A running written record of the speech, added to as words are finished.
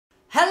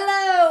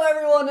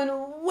everyone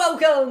and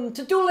welcome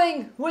to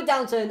Dueling with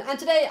Downton, and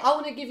today I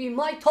want to give you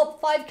my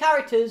top 5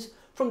 characters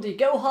from the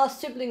Goha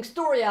Siblings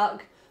story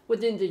arc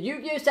within the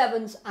Yu-Gi-Oh!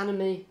 7's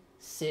anime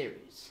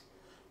series.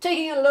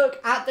 Taking a look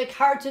at the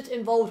characters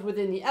involved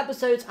within the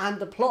episodes and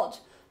the plot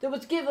that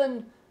was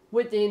given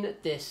within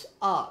this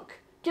arc.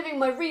 Giving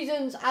my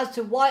reasons as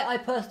to why I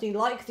personally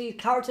like these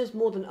characters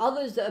more than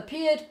others that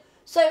appeared.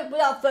 So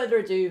without further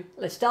ado,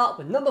 let's start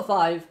with number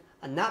 5,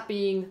 and that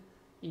being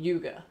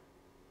Yuga.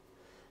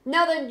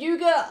 Now then,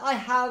 Yuga I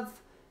have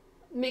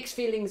mixed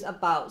feelings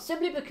about,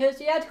 simply because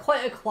he had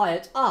quite a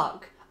quiet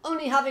arc,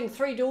 only having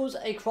 3 duels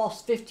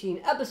across 15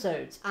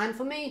 episodes, and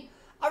for me,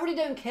 I really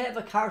don't care if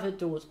a character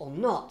duels or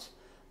not.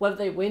 Whether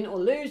they win or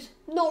lose,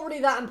 not really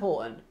that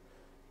important.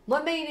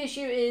 My main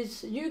issue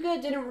is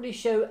Yuga didn't really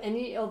show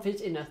any of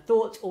his inner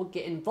thoughts or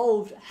get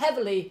involved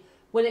heavily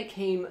when it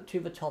came to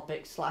the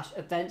topics /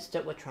 events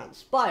that were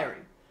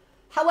transpiring.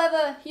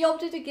 However, he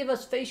opted to give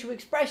us facial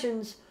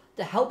expressions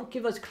to help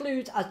give us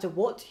clues as to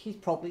what he's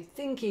probably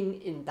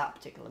thinking in that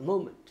particular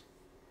moment.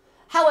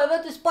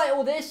 However, despite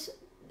all this,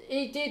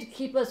 he did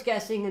keep us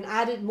guessing and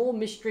added more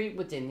mystery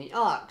within the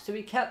arc, so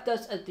he kept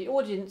us as the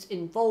audience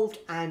involved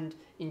and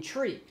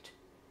intrigued.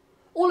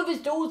 All of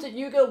his duels that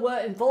Yuga were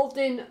involved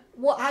in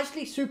were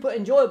actually super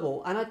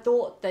enjoyable, and I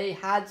thought they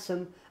had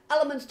some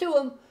elements to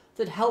them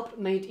that helped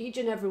make each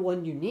and every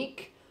one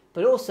unique,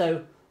 but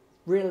also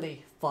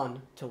really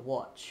fun to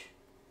watch.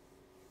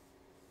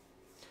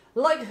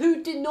 Like,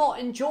 who did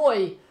not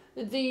enjoy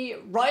the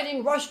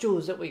Riding Rush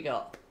duels that we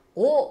got?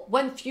 Or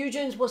when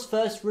Fusions was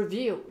first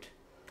revealed?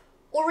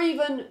 Or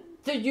even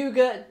the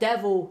Yuga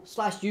Devil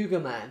 / Yuga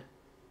Man?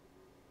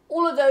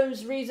 All of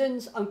those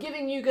reasons, I'm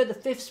giving Yuga the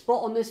 5th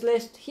spot on this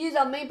list. He is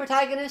our main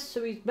protagonist,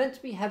 so he's meant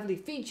to be heavily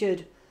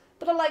featured.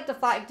 But I like the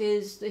fact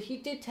is that he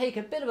did take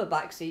a bit of a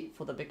backseat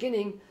for the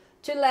beginning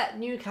to let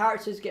new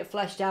characters get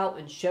fleshed out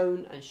and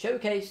shown and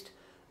showcased.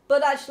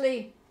 But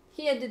actually,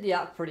 he ended the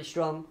arc pretty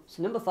strong,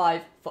 so number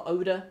 5 for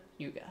Oda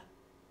Yuga.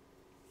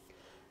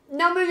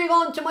 Now moving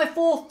on to my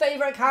 4th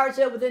favourite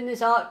character within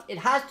this arc, it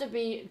has to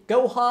be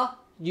Goha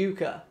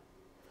Yuka.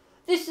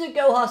 This is a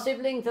Goha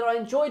sibling that I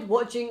enjoyed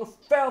watching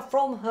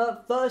from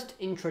her first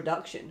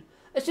introduction.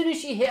 As soon as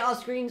she hit our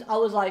screens, I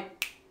was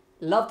like,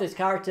 love this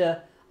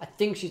character, I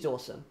think she's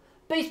awesome.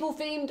 Baseball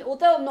themed,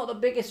 although I'm not the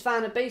biggest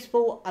fan of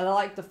baseball, I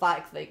like the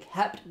fact they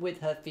kept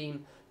with her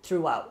theme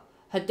throughout.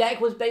 Her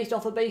deck was based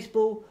off of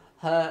baseball.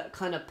 Her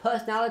kind of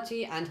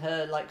personality and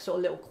her sort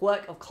of little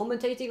quirk of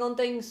commentating on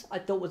things I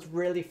thought was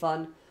really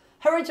fun.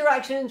 Her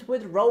interactions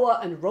with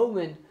Roa and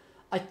Roman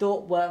I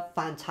thought were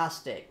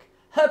fantastic.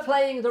 Her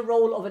playing the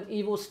role of an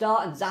evil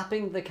star and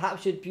zapping the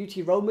captured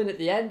beauty Roman at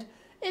the end,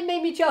 it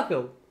made me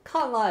chuckle.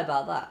 Can't lie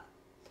about that.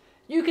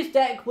 Yuka's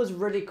deck was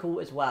really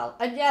cool as well,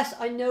 and yes,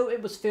 I know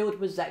it was filled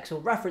with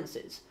Zexal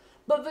references,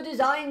 but the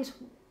designs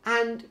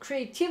and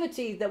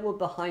creativity that were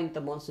behind the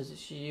monsters that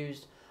she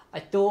used, I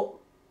thought,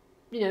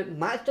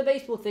 matched the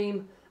baseball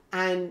theme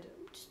and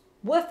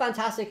were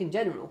fantastic in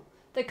general.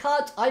 The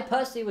cards I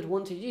personally would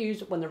want to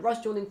use when the Rush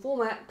Dueling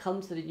format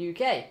comes to the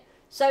UK,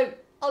 so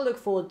I'll look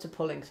forward to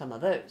pulling some of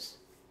those.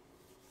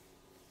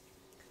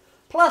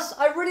 Plus,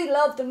 I really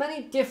love the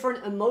many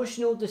different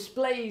emotional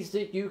displays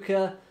that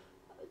Yuka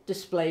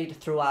displayed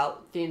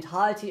throughout the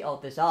entirety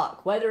of this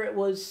arc. Whether it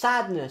was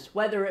sadness,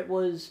 whether it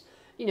was,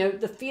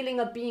 the feeling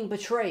of being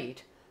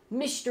betrayed,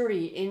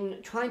 mystery in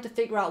trying to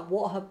figure out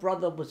what her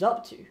brother was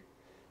up to.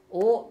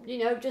 Or,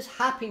 just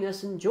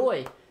happiness and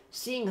joy,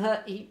 seeing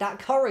her eat that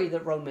curry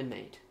that Roman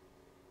made.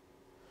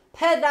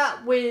 Pair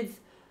that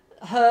with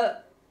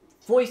her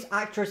voice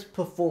actress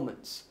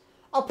performance.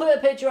 I'll put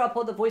a picture up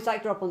of the voice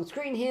actor up on the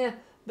screen here,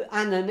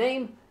 and her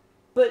name,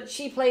 but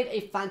she played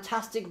a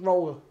fantastic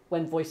role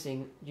when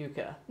voicing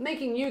Yuka,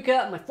 making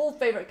Yuka my 4th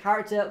favourite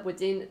character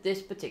within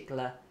this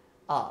particular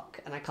arc,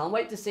 and I can't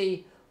wait to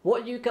see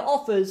what Yuka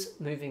offers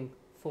moving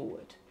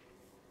forward.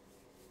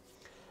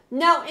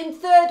 Now, in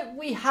 3rd,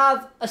 we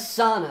have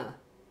Asana.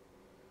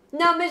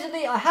 Now,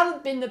 admittedly, I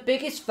haven't been the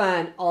biggest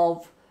fan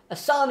of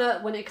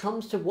Asana when it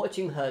comes to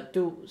watching her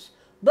duels,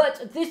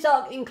 but this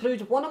arc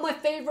includes one of my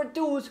favourite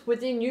duels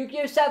within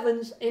Yu-Gi-Oh!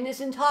 7's in its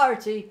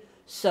entirety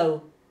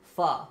so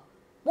far.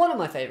 One of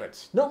my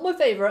favourites. Not my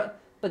favourite,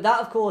 but that,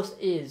 of course,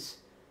 is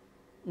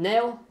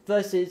Nail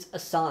versus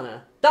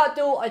Asana. That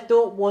duel I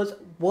thought was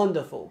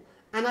wonderful,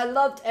 and I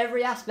loved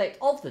every aspect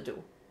of the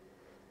duel.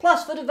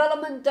 Plus, the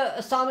development that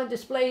Asana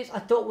displays I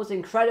thought was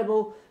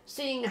incredible,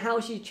 seeing how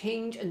she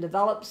changed and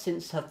developed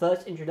since her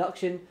first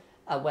introduction,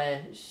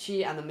 where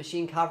she and the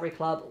Machine Cavalry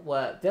Club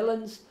were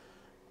villains.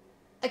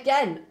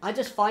 Again, I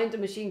just find the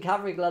Machine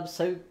Cavalry Club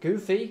so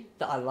goofy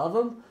that I love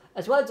them.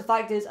 As well as the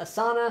fact is,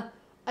 Asana,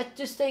 I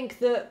just think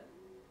that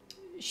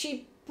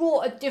she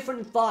brought a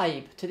different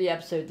vibe to the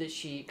episode that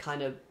she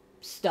kind of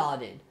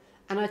starred in,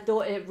 and I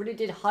thought it really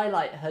did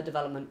highlight her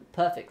development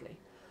perfectly.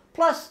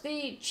 Plus,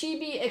 the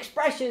chibi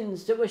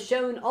expressions that were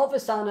shown of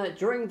Asana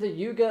during the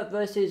Yuga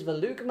versus the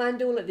Luke Man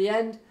duel at the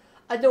end,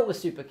 I thought was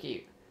super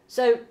cute.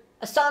 So,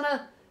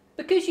 Asana,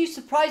 because you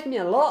surprised me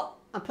a lot,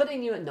 I'm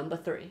putting you at number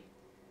 3.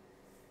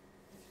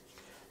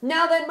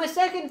 Now then, my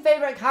second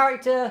favourite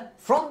character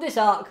from this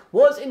arc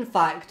was in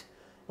fact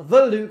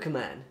the Luke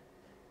Man.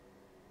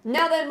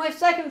 Now then, my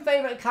second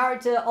favourite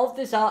character of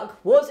this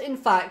arc was in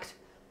fact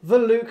the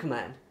Luke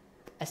Man.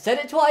 I said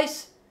it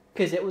twice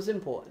because it was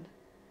important.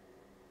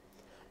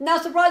 Now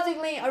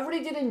surprisingly, I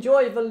really did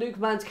enjoy the Luke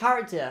Man's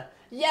character.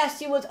 Yes,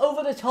 he was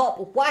over the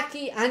top,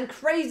 wacky and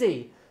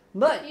crazy.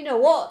 But you know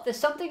what? There's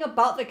something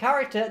about the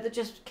character that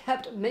just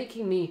kept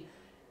making me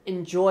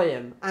enjoy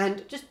him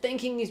and just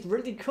thinking he's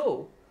really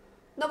cool.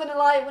 Not gonna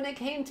lie, when it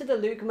came to the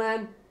Luke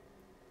Man,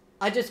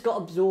 I just got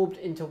absorbed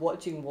into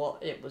watching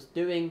what it was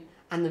doing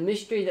and the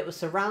mystery that was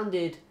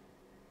surrounded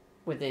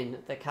within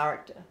the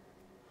character.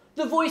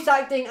 The voice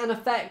acting and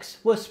effects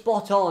were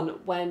spot on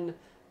when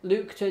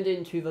Luke turned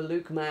into the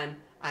Luke Man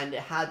and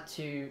it had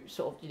to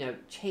sort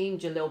of,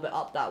 change a little bit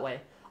up that way.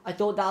 I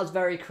thought that was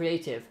very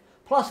creative.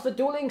 Plus the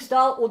dueling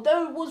style,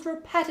 although it was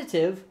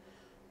repetitive,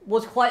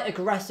 was quite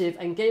aggressive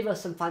and gave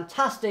us some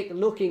fantastic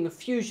looking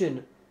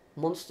fusion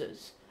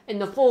monsters in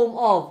the form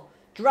of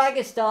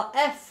Dragistar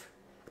F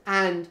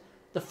and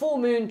the Full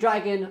Moon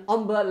Dragon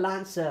Umber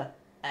Lancer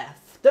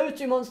F. Those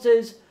two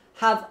monsters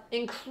have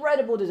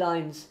incredible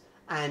designs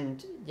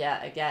and,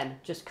 yeah, again,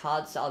 just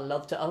cards that I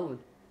love to own.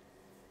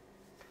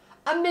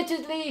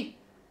 Admittedly,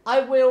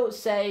 I will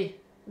say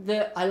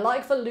that I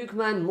like the Luke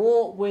Man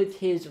more with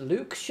his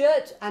Luke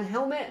shirt and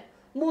helmet,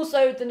 more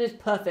so than his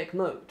perfect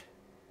mode.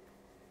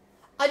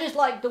 I just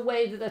like the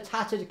way that the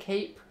tattered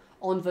cape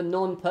on the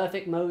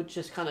non-perfect mode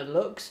just kind of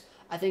looks.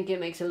 I think it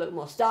makes it look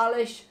more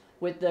stylish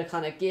with the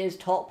kind of gears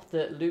top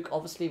that Luke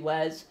obviously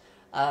wears.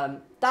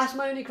 That's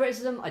my only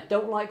criticism. I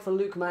don't like the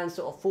Luke Man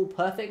sort of full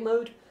perfect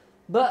mode,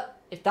 but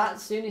if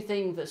that's the only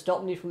thing that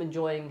stopped me from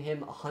enjoying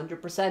him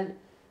 100%,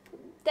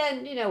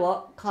 then you know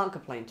what, can't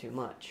complain too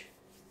much.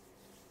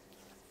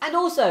 And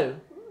also,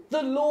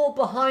 the lore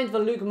behind the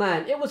Luke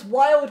Man, it was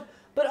wild,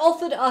 but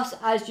offered us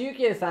as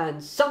Yu-Gi-Oh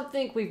fans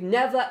something we've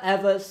never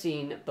ever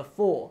seen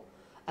before.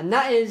 And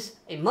that is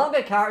a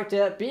manga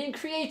character being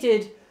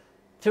created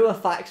through a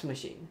fax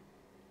machine.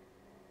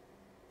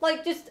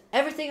 Like, just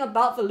everything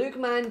about the Luke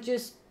Man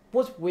just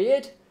was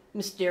weird,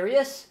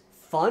 mysterious,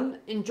 fun,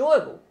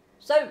 enjoyable.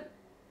 So,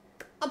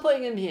 I'm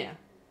putting him here.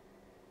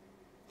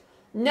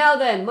 Now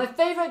then, my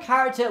favourite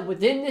character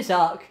within this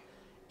arc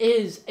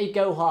is a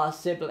Goha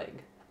sibling.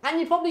 And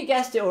you probably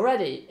guessed it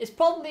already, it's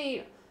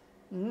probably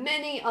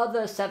many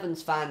other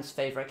SEVENS fans'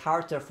 favourite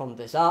character from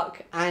this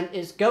arc, and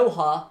is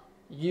Goha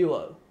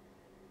Yuo.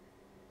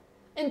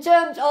 In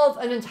terms of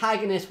an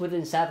antagonist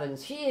within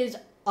SEVENS, he is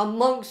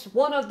amongst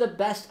one of the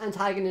best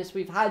antagonists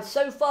we've had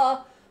so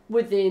far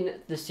within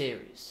the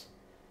series.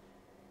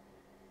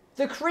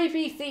 The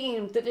creepy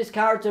theme that this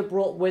character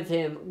brought with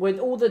him, with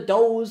all the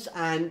dolls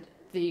and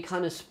the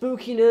kind of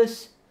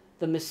spookiness,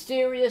 the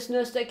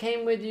mysteriousness that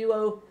came with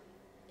Yuo,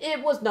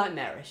 it was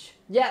nightmarish,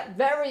 yet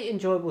very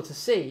enjoyable to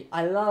see.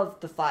 I love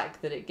the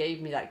fact that it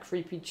gave me that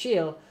creepy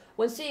chill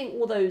when seeing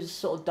all those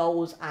sort of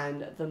dolls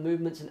and the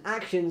movements and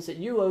actions that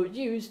Yuo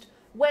used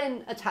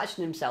when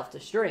attaching himself to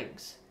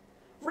strings.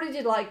 Really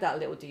did like that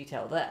little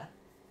detail there.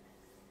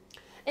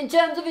 In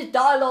terms of his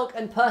dialogue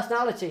and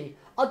personality,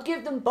 I'd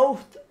give them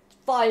both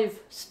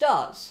 5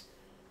 stars,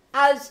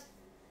 as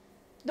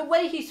the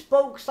way he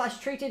spoke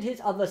 / treated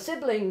his other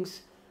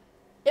siblings,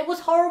 it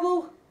was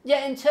horrible,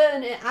 yet in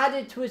turn it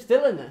added to his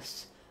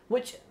villainous,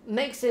 which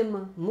makes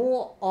him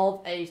more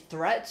of a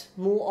threat,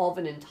 more of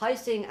an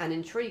enticing and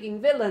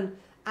intriguing villain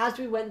as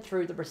we went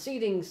through the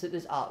proceedings that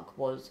this arc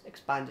was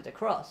expanded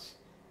across.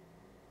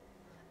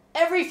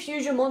 Every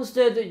fusion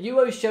monster that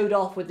Yuo showed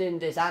off within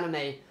this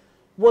anime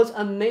was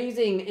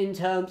amazing in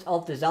terms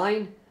of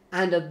design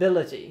and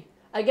ability.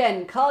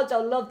 Again, cards I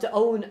love to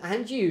own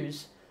and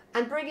use,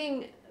 and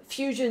bringing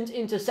fusions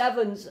into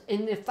SEVENS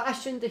in the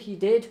fashion that he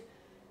did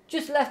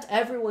just left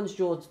everyone's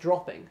jaws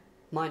dropping,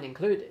 mine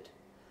included.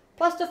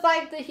 Plus the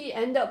fact that he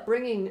ended up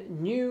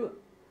bringing new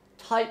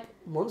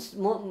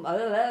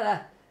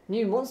monster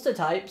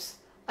types,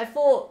 I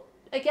thought,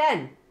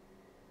 again,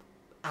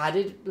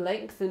 added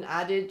length and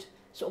added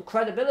sort of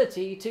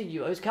credibility to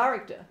Yuo's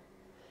character.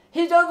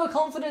 His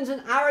overconfidence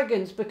and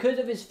arrogance because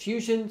of his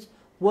fusions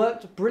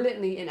worked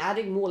brilliantly in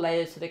adding more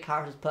layers to the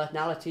character's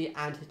personality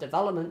and his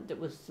development that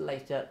was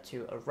later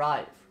to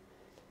arrive.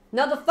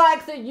 Now the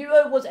fact that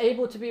Yuo was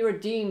able to be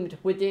redeemed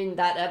within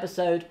that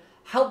episode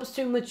helps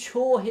to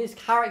mature his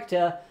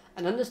character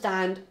and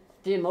understand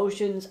the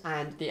emotions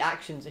and the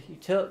actions that he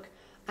took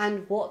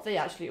and what they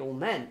actually all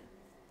meant.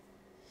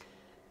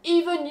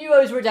 Even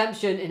Yuo's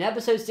redemption in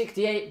episode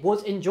 68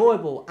 was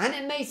enjoyable, and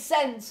it made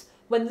sense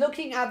when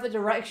looking at the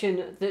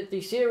direction that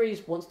the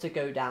series wants to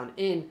go down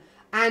in,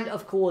 and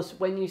of course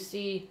when you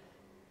see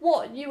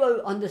what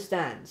Yuo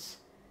understands.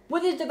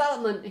 With his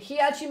development, he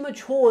actually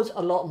matures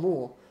a lot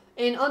more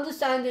in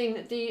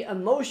understanding the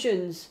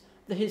emotions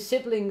that his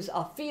siblings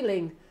are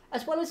feeling,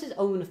 as well as his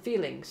own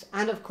feelings,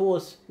 and of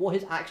course what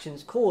his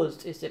actions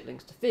caused his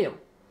siblings to feel.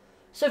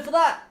 So for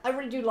that, I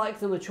really do like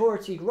the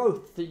maturity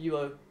growth that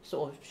Yuo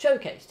sort of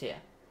showcased here.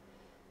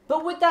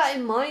 But with that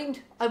in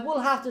mind, I will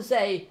have to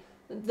say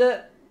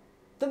that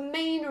The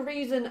main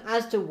reason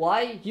as to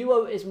why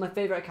Yuo is my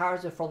favourite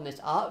character from this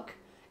arc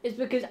is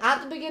because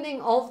at the beginning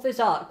of this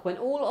arc, when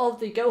all of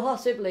the Goha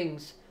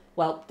siblings,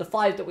 well, the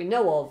 5 that we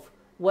know of,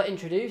 were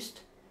introduced,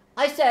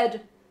 I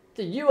said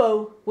that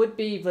Yuo would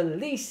be the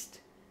least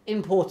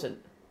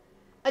important.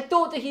 I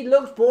thought that he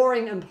looked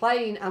boring and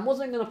plain and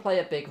wasn't going to play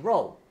a big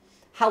role.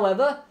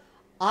 However,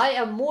 I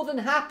am more than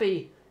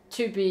happy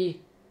to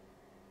be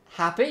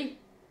happy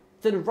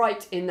than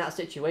right in that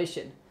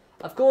situation.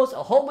 Of course,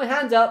 I'll hold my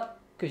hands up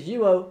because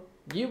Yuo,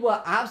 you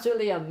were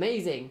absolutely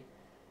amazing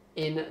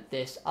in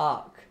this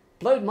arc.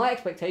 Blowed my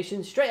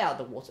expectations straight out of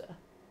the water.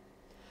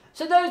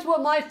 So those were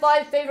my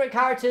 5 favourite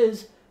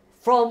characters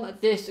from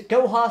this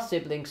Goha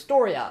Siblings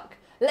story arc.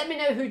 Let me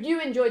know who you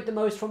enjoyed the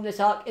most from this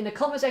arc in the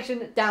comment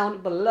section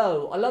down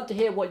below. I'd love to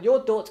hear what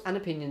your thoughts and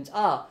opinions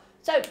are.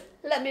 So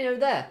let me know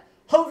there.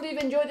 Hopefully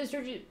you've enjoyed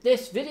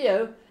this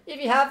video.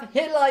 If you have,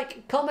 hit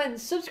like, comment,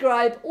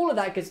 subscribe, all of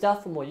that good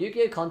stuff for more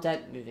Yu-Gi-Oh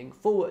content moving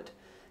forward.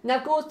 Now,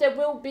 of course, there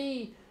will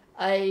be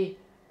a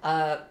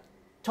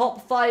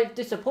top 5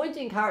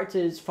 disappointing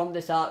characters from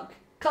this arc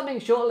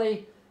coming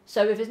shortly.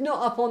 So if it's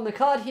not up on the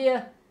card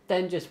here,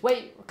 then just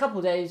wait a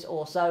couple days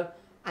or so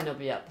and it'll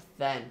be up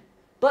then.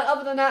 But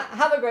other than that,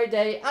 have a great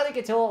day.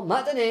 Arigato,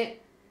 matane,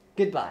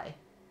 goodbye.